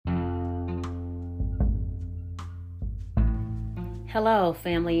Hello,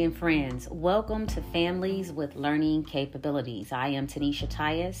 family and friends. Welcome to Families with Learning Capabilities. I am Tanisha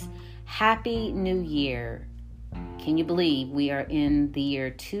Tyus. Happy New Year. Can you believe we are in the year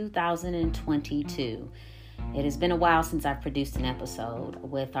 2022? It has been a while since I've produced an episode,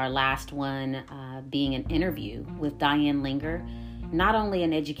 with our last one being an interview with Diane Linger, not only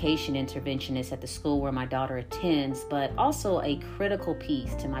an education interventionist at the school where my daughter attends, but also a critical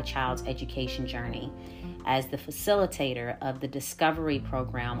piece to my child's education journey as the facilitator of the Discovery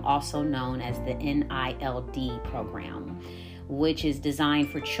Program, also known as the NILD program, which is designed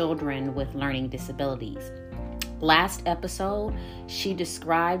for children with learning disabilities. Last episode, she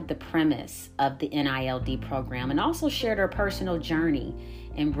described the premise of the NILD program and also shared her personal journey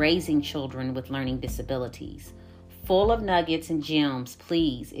in raising children with learning disabilities. Full of nuggets and gems.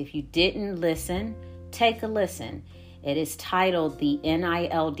 Please, if you didn't listen, take a listen. It is titled the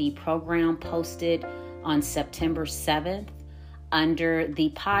NILD program, posted on September 7th under the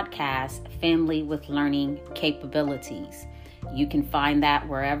podcast Family with Learning Capabilities. You can find that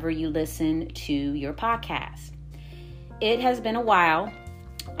wherever you listen to your podcast. It has been a while,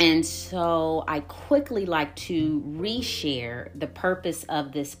 and so I quickly like to reshare the purpose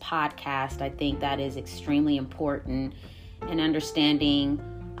of this podcast. I think that is extremely important in understanding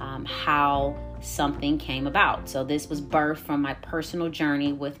how something came about. So this was birthed from my personal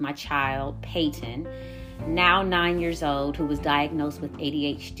journey with my child, Peyton, now 9 years old, who was diagnosed with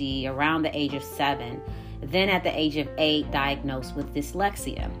ADHD around the age of 7, then at the age of 8, diagnosed with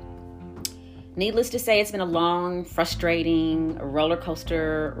dyslexia. Needless to say, it's been a long, frustrating roller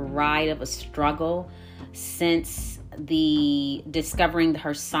coaster ride of a struggle since discovering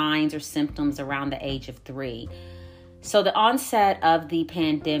her signs or symptoms around the age of 3. So the onset of the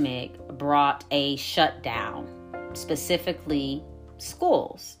pandemic brought a shutdown, specifically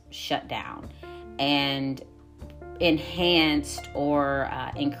schools shut down, and enhanced or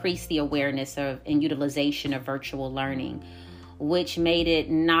increased the awareness of and utilization of virtual learning, which made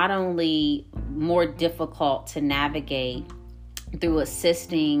it not only more difficult to navigate through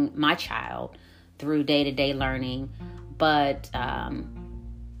assisting my child through day-to-day learning, but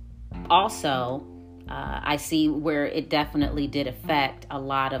also I see where it definitely did affect a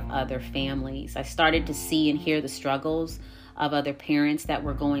lot of other families. I started to see and hear the struggles of other parents that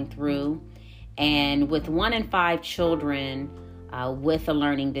were going through. And with 1 in 5 children with a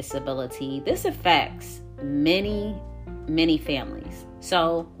learning disability, this affects many families.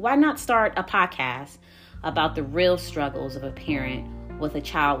 So why not start a podcast about the real struggles of a parent with a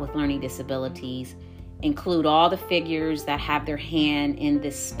child with learning disabilities, include all the figures that have their hand in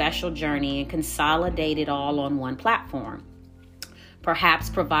this special journey, and consolidate it all on one platform.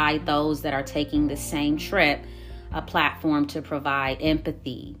 Perhaps provide those that are taking the same trip a platform to provide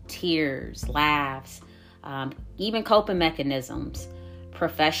empathy, tears, laughs, even coping mechanisms,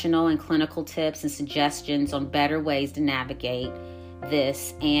 professional and clinical tips and suggestions on better ways to navigate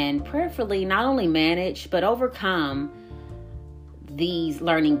this, and prayerfully not only manage but overcome these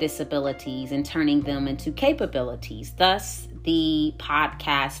learning disabilities and turning them into capabilities. Thus, the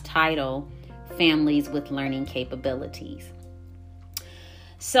podcast title, Families with Learning Capabilities.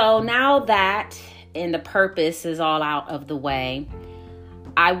 So now that and the purpose is all out of the way,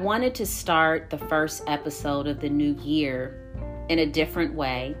 I wanted to start the first episode of the new year in a different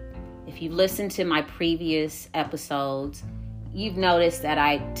way. If you listen to my previous episodes, you've noticed that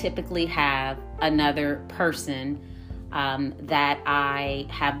I typically have another person that I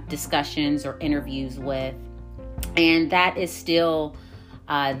have discussions or interviews with. And that is still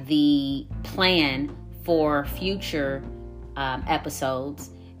the plan for future episodes,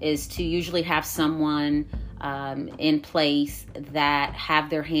 is to usually have someone in place that have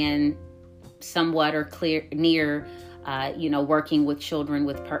their hand somewhat or near working with children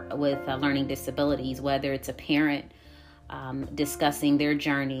with learning disabilities, whether it's a parent discussing their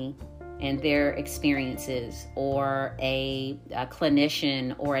journey and their experiences, or a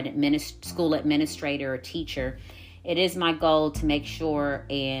clinician or an school administrator or teacher. It is my goal to make sure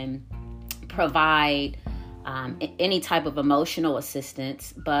and provide any type of emotional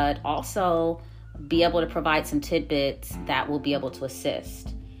assistance, but also be able to provide some tidbits that will be able to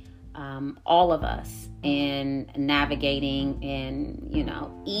assist all of us in navigating and,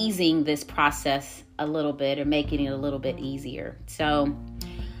 easing this process a little bit, or making it a little bit easier. So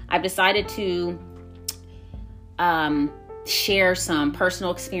I've decided to share some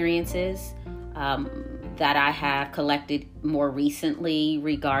personal experiences that I have collected more recently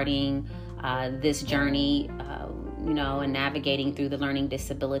regarding this journey, and navigating through the learning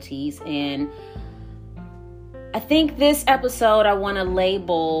disabilities. And I think this episode I want to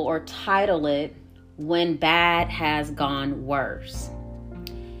label or title it when bad has gone worse.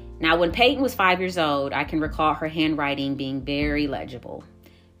 Now, when Peyton was 5 years old, I can recall her handwriting being very legible.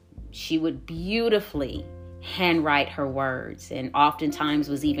 She would beautifully handwrite her words, and oftentimes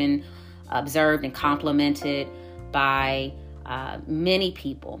was even observed and complimented by many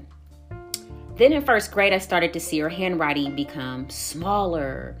people. Then in first grade, I started to see her handwriting become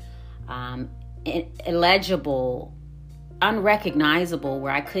smaller, illegible, unrecognizable,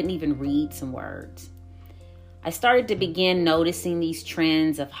 where I couldn't even read some words. I started to begin noticing these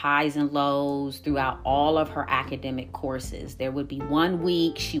trends of highs and lows throughout all of her academic courses. There would be 1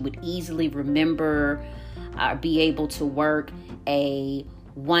 week she would easily remember, be able to work a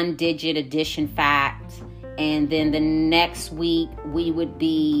 1-digit addition fact. And then the next week we would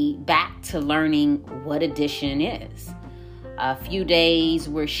be back to learning what addition is. A few days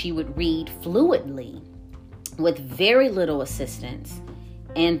where she would read fluidly with very little assistance.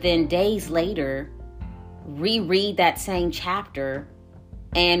 And then days later, reread that same chapter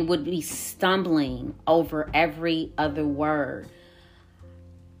and would be stumbling over every other word.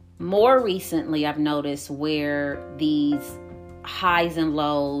 More recently, I've noticed where these highs and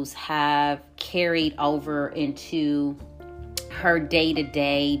lows have carried over into her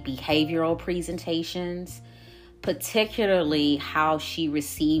day-to-day behavioral presentations, particularly how she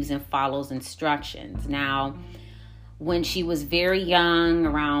receives and follows instructions. Now, when she was very young,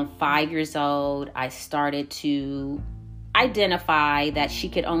 around 5 years old, I started to identify that she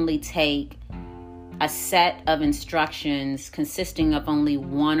could only take a set of instructions consisting of only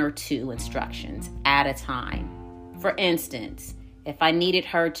 1 or 2 instructions at a time. For instance, if I needed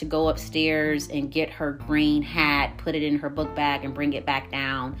her to go upstairs and get her green hat, put it in her book bag and bring it back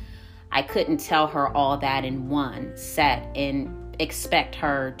down, I couldn't tell her all that in one set and expect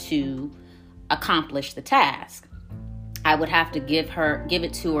her to accomplish the task. I would have to give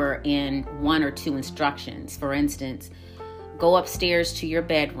it to her in 1 or 2 instructions. For instance, go upstairs to your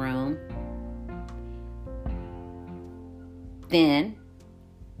bedroom, then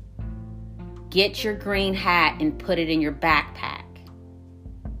get your green hat and put it in your backpack.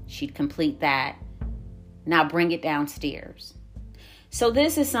 She'd complete that. Now bring it downstairs. So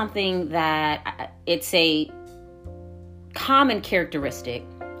this is something that it's a common characteristic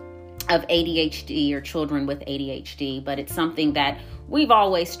of ADHD or children with ADHD, but it's something that we've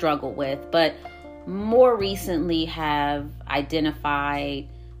always struggled with, but more recently have identified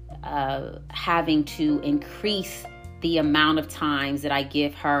having to increase the amount of times that I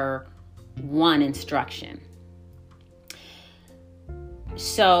give her 1 instruction.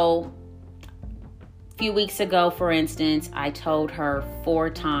 So a few weeks ago, for instance, I told her 4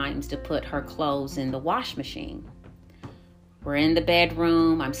 times to put her clothes in the wash machine. We're in the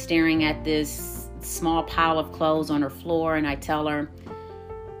bedroom. I'm staring at this small pile of clothes on her floor, and I tell her,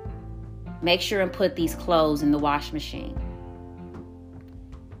 make sure and put these clothes in the wash machine.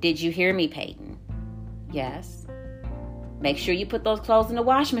 Did you hear me, Peyton? Yes. Make sure you put those clothes in the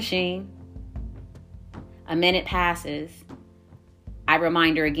wash machine. A minute passes. I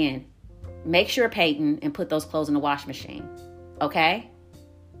remind her again, make sure, Peyton, and put those clothes in the wash machine. Okay?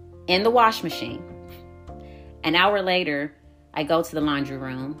 In the wash machine. An hour later, I go to the laundry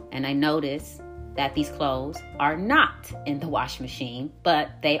room and I notice that these clothes are not in the wash machine,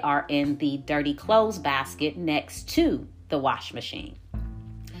 but they are in the dirty clothes basket next to the wash machine.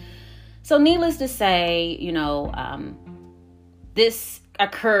 So needless to say, this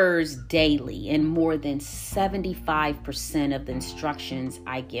occurs daily in more than 75% of the instructions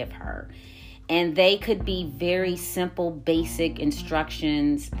I give her. And they could be very simple, basic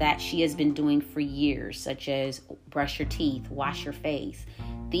instructions that she has been doing for years, such as brush your teeth, wash your face.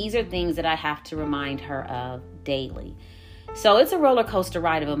 These are things that I have to remind her of daily. So it's a roller coaster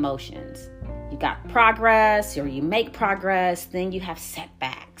ride of emotions. You got progress, or you make progress, then you have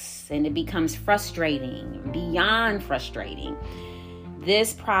setbacks, and it becomes frustrating, beyond frustrating.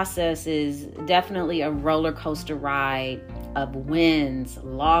 This process is definitely a roller coaster ride of wins,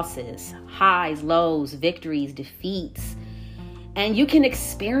 losses, highs, lows, victories, defeats. And you can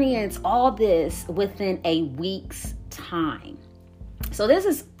experience all this within a week's time. So this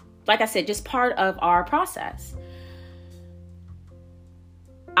is, like I said, just part of our process.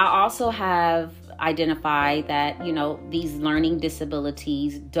 I also have identified that, these learning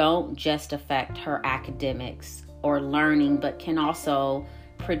disabilities don't just affect her academics or learning, but can also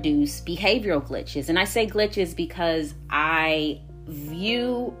produce behavioral glitches. And I say glitches because I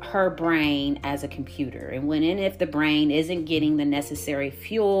view her brain as a computer. And when and if the brain isn't getting the necessary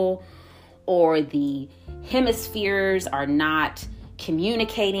fuel, or the hemispheres are not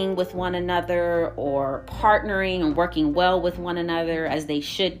communicating with one another or partnering and working well with one another as they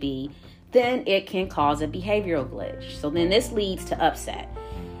should be, then it can cause a behavioral glitch. So then this leads to upset.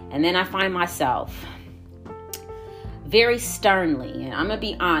 And then I find myself very sternly, and I'm going to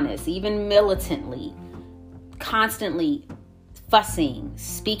be honest, even militantly, constantly fussing,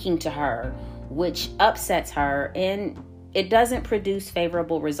 speaking to her, which upsets her, and it doesn't produce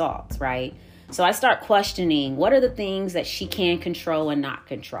favorable results, right? So I start questioning what are the things that she can control and not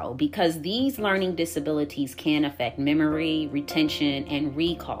control, because these learning disabilities can affect memory, retention, and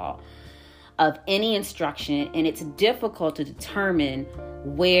recall of any instruction, and it's difficult to determine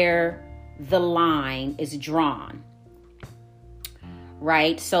where the line is drawn,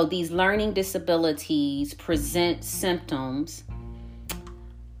 right? So these learning disabilities present symptoms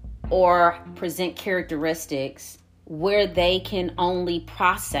or present characteristics where they can only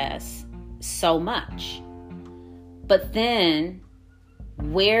process so much. But then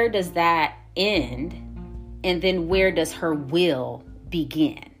where does that end? And then where does her will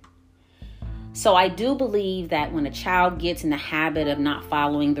begin? So I do believe that when a child gets in the habit of not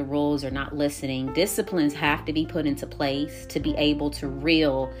following the rules or not listening, disciplines have to be put into place to be able to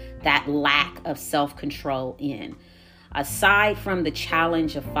reel that lack of self-control in. Aside from the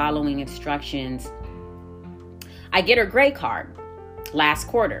challenge of following instructions, I get her grade card last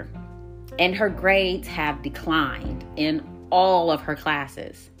quarter, and her grades have declined in all of her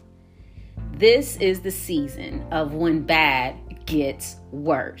classes. This is the season of when bad gets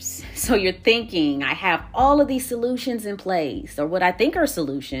worse. So you're thinking, I have all of these solutions in place, or what I think are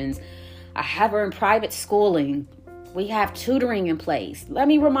solutions. I have her in private schooling. We have tutoring in place. Let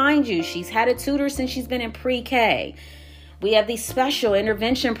me remind you, she's had a tutor since she's been in pre-K. We have these special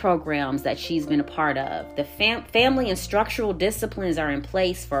intervention programs that she's been a part of. The family and structural disciplines are in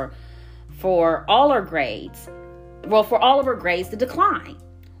place for all her grades. Well, for all of her grades to decline.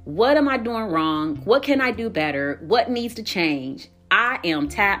 What am I doing wrong? What can I do better? What needs to change? I am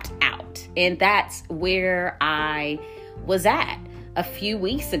tapped out. And that's where I was at a few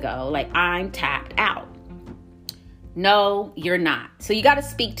weeks ago. Like, I'm tapped out. No, you're not. So you got to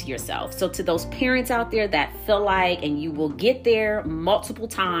speak to yourself. So to those parents out there that feel like, and you will get there multiple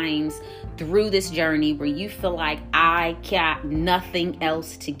times through this journey where you feel like I got nothing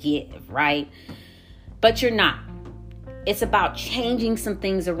else to give, right? But you're not. It's about changing some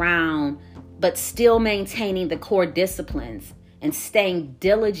things around, but still maintaining the core disciplines and staying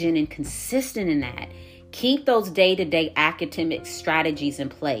diligent and consistent in that. Keep those day-to-day academic strategies in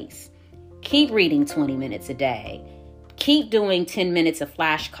place. Keep reading 20 minutes a day. Keep doing 10 minutes of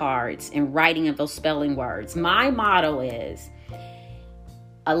flashcards and writing of those spelling words. My motto is,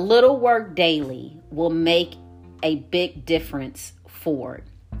 a little work daily will make a big difference forward.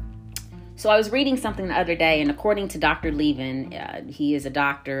 So I was reading something the other day, and according to Dr. Levin, he is a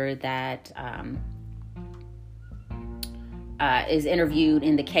doctor that is interviewed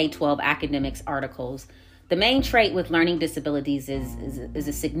in the K-12 academics articles. The main trait with learning disabilities is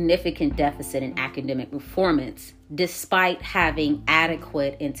a significant deficit in academic performance, despite having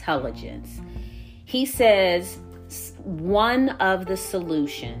adequate intelligence. He says one of the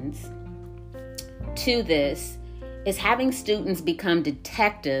solutions to this is having students become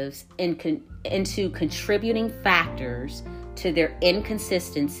detectives into contributing factors to their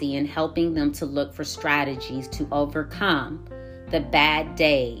inconsistency and helping them to look for strategies to overcome the bad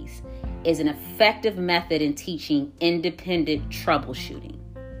days is an effective method in teaching independent troubleshooting.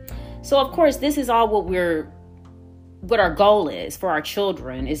 So of course, this is all what our goal is for our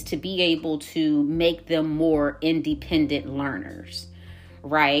children, is to be able to make them more independent learners,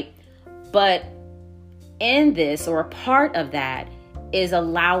 right? But in this, or a part of that, is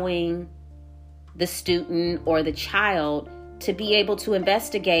allowing the student or the child to be able to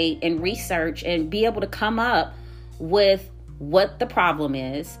investigate and research and be able to come up with what the problem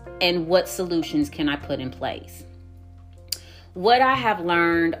is and what solutions can I put in place. What I have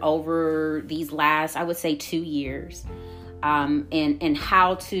learned over these last, I would say, 2 years, and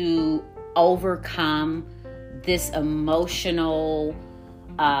how to overcome this emotional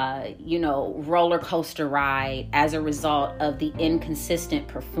roller coaster ride as a result of the inconsistent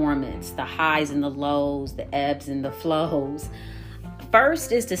performance, the highs and the lows, the ebbs and the flows.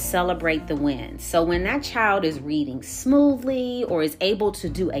 First is to celebrate the wins. So when that child is reading smoothly or is able to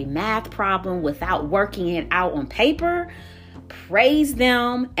do a math problem without working it out on paper, praise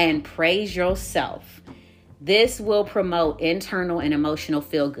them and praise yourself. This will promote internal and emotional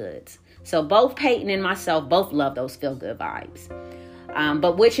feel-goods. So both Peyton and myself both love those feel-good vibes.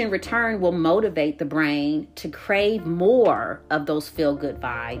 But which in return will motivate the brain to crave more of those feel-good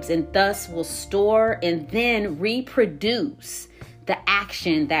vibes, and thus will store and then reproduce the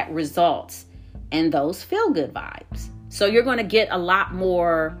action that results in those feel-good vibes. So you're going to get a lot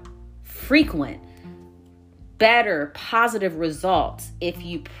more frequent, better, positive results if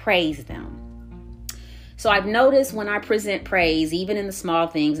you praise them. So I've noticed when I present praise, even in the small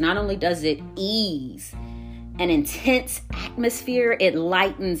things, not only does it ease an intense atmosphere, it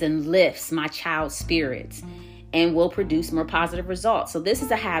lightens and lifts my child's spirits and will produce more positive results. So this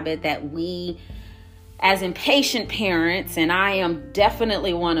is a habit that we, as impatient parents, and I am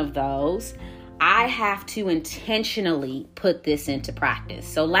definitely one of those, I have to intentionally put this into practice.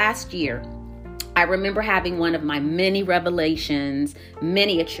 So last year, I remember having one of my many revelations,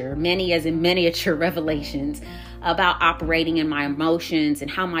 many as in miniature revelations about operating in my emotions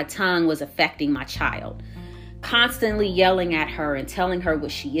and how my tongue was affecting my child. Constantly yelling at her and telling her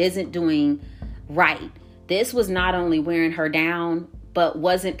what she isn't doing right. This was not only wearing her down, but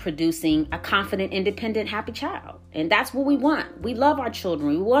wasn't producing a confident, independent, happy child. And that's what we want. We love our children.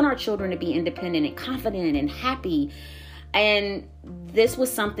 We want our children to be independent and confident and happy. And this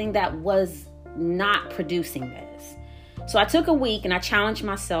was something that was not producing this. So I took a week and I challenged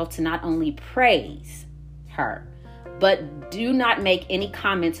myself to not only praise her, but do not make any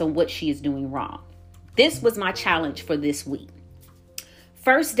comments on what she is doing wrong. This was my challenge for this week.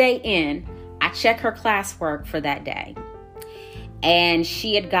 First day in, I check her classwork for that day. And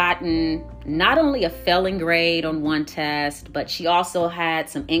she had gotten not only a failing grade on one test, but she also had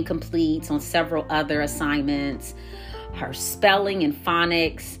some incompletes on several other assignments. Her spelling and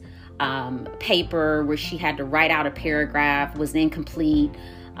phonics paper where she had to write out a paragraph was incomplete.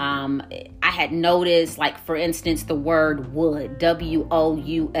 I had noticed, like, for instance, the word would,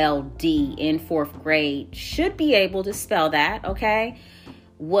 W-O-U-L-D in fourth grade, should be able to spell that, okay,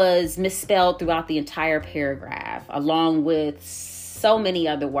 was misspelled throughout the entire paragraph, along with so many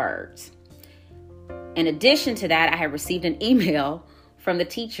other words. In addition to that, I had received an email from the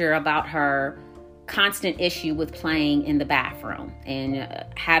teacher about her constant issue with playing in the bathroom and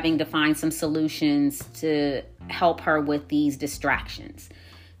having to find some solutions to help her with these distractions.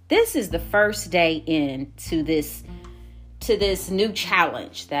 This is the first day into this new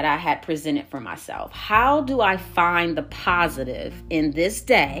challenge that I had presented for myself. How do I find the positive in this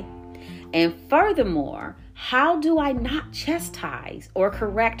day? And furthermore, how do I not chastise or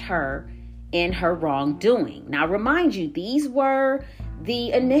correct her in her wrongdoing? Now, remind you, these were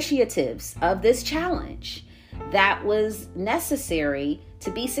the initiatives of this challenge that was necessary to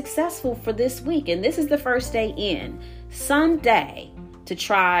be successful for this week. And this is the first day in. Someday to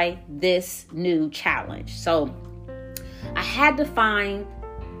try this new challenge. So I had to find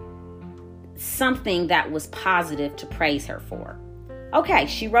something that was positive to praise her for. Okay,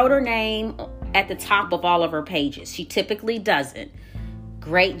 she wrote her name at the top of all of her pages. She typically doesn't.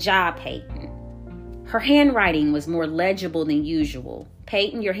 Great job, Peyton. Her handwriting was more legible than usual.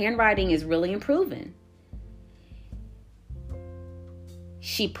 Peyton, your handwriting is really improving.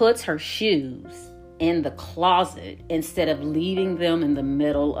 She puts her shoes in the closet instead of leaving them in the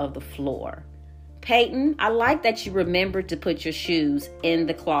middle of the floor. Peyton, I like that you remembered to put your shoes in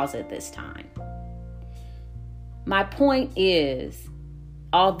the closet this time. My point is,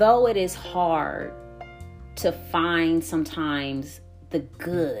 although it is hard to find sometimes the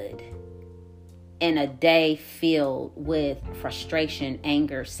good in a day filled with frustration,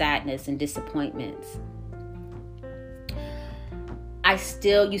 anger, sadness, and disappointments,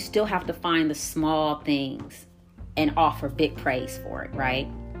 you still have to find the small things and offer big praise for it, right?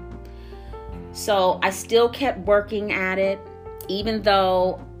 So I still kept working at it, even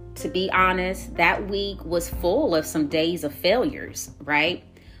though, to be honest, that week was full of some days of failures, right?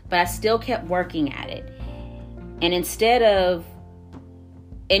 But I still kept working at it. And instead of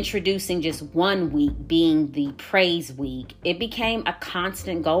introducing just one week being the praise week, it became a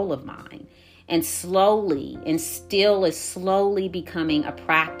constant goal of mine. And still is slowly becoming a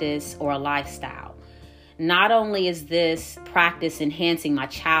practice or a lifestyle. Not only is this practice enhancing my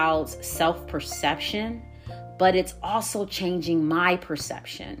child's self-perception, but it's also changing my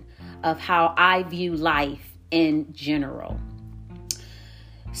perception of how I view life in general.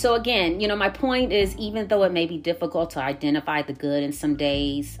 So again, my point is, even though it may be difficult to identify the good in some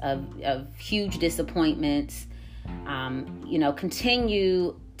days of huge disappointments,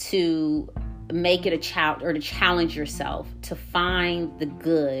 continue to make it a challenge, or to challenge yourself to find the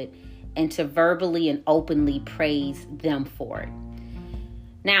good and to verbally and openly praise them for it.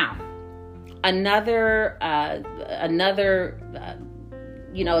 Now, another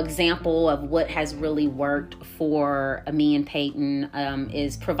example of what has really worked for me and Peyton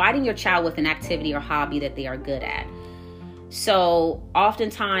is providing your child with an activity or hobby that they are good at. So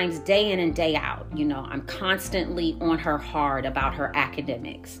oftentimes, day in and day out, I'm constantly on her hard about her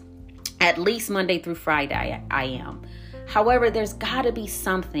academics. At least Monday through Friday, I am. However, there's got to be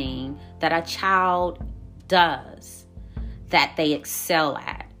something that a child does that they excel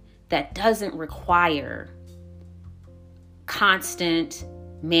at that doesn't require constant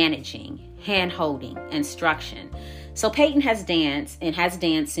managing, hand-holding, instruction. So Peyton has danced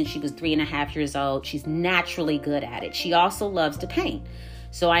since she was 3.5 years old. She's naturally good at it. She also loves to paint.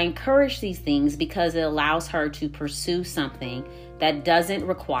 So I encourage these things because it allows her to pursue something that doesn't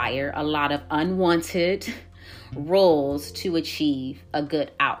require a lot of unwanted rules to achieve a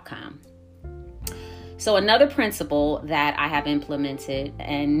good outcome. So another principle that I have implemented,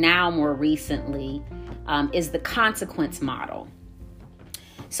 and now more recently, is the consequence model.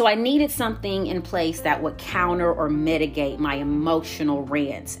 So I needed something in place that would counter or mitigate my emotional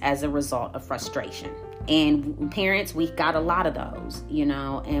rants as a result of frustration. And parents, we've got a lot of those,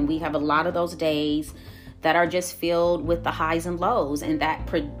 and we have a lot of those days that are just filled with the highs and lows, and that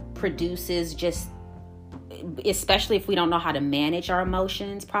produces just, especially if we don't know how to manage our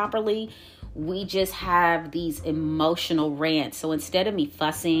emotions properly, we just have these emotional rants. So instead of me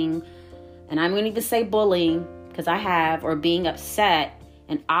fussing, and I'm going to even say bullying, because I have, or being upset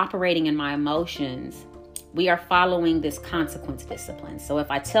and operating in my emotions, we are following this consequence discipline. So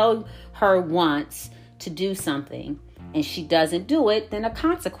if I tell her once to do something and she doesn't do it, then a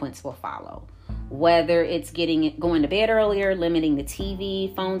consequence will follow. Whether it's going to bed earlier, limiting the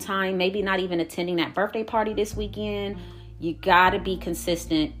TV, phone time, maybe not even attending that birthday party this weekend, you got to be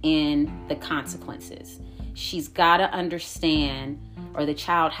consistent in the consequences. She's got to understand, or the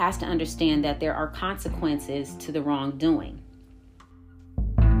child has to understand, that there are consequences to the wrongdoing.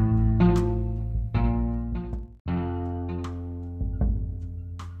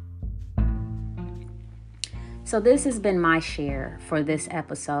 So this has been my share for this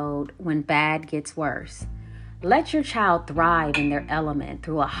episode, When Bad Gets Worse. Let your child thrive in their element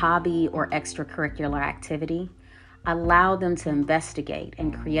through a hobby or extracurricular activity. Allow them to investigate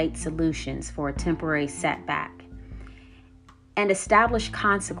and create solutions for a temporary setback. And establish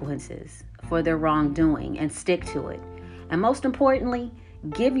consequences for their wrongdoing and stick to it. And most importantly,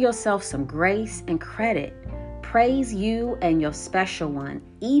 give yourself some grace and credit. Praise you and your special one,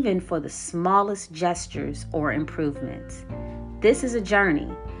 even for the smallest gestures or improvements. This is a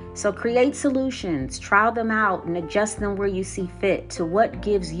journey, so create solutions, try them out, and adjust them where you see fit to what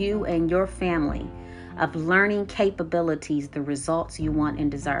gives you and your family of learning capabilities the results you want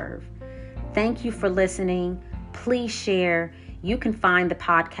and deserve. Thank you for listening. Please share. You can find the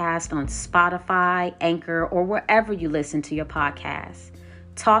podcast on Spotify, Anchor, or wherever you listen to your podcasts.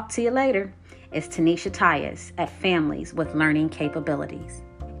 Talk to you later. It's Tanisha Tyus at Families with Learning Capabilities.